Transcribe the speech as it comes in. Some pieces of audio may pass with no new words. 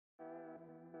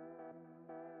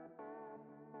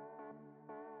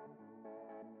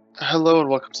Hello and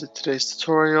welcome to today's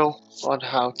tutorial on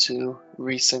how to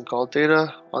resync all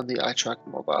data on the iTrack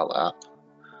mobile app.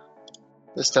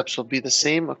 The steps will be the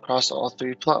same across all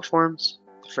three platforms.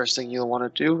 The first thing you'll want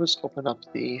to do is open up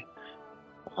the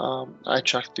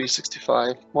iTrack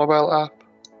 365 mobile app.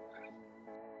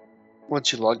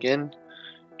 Once you log in,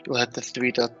 you'll hit the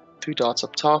three dots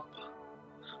up top,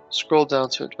 scroll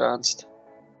down to Advanced,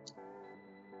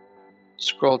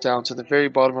 scroll down to the very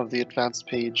bottom of the Advanced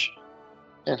page,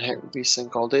 and hit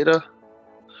Resync All Data.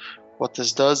 What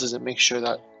this does is it makes sure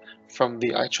that from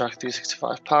the iTrack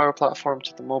 365 Power Platform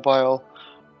to the mobile,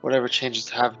 whatever changes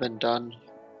have been done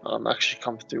actually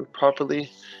come through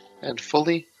properly and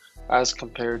fully, as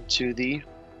compared to the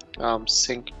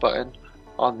sync button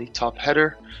on the top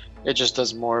header. It just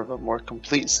does more of a more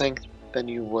complete sync than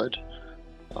you would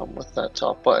with that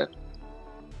top button.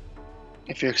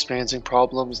 If you're experiencing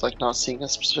problems like not seeing a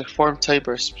specific form type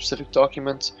or a specific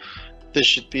document, this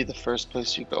should be the first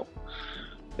place you go.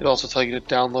 It'll also tell you to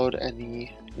download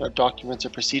any documents or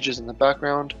procedures in the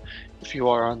background. If you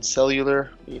are on cellular,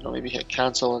 maybe hit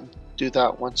cancel and do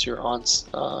that once you're on,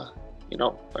 at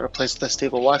a place with a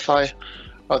stable Wi-Fi.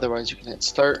 Otherwise, you can hit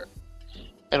start.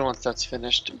 And once that's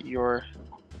finished, your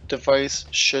device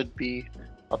should be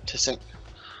up to sync.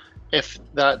 If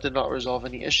that did not resolve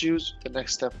any issues, the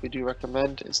next step we do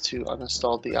recommend is to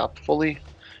uninstall the app fully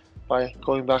by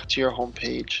going back to your home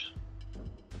page,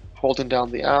 holding down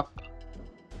the app,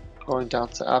 going down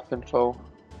to app info,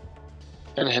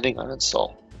 and hitting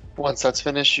uninstall. Once that's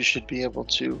finished, you should be able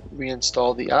to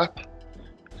reinstall the app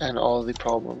and all of the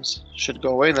problems should go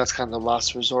away. And that's kind of the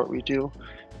last resort we do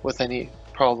with any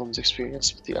problems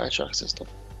experienced with the iTrack system.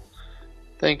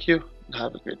 Thank you and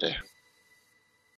have a great day.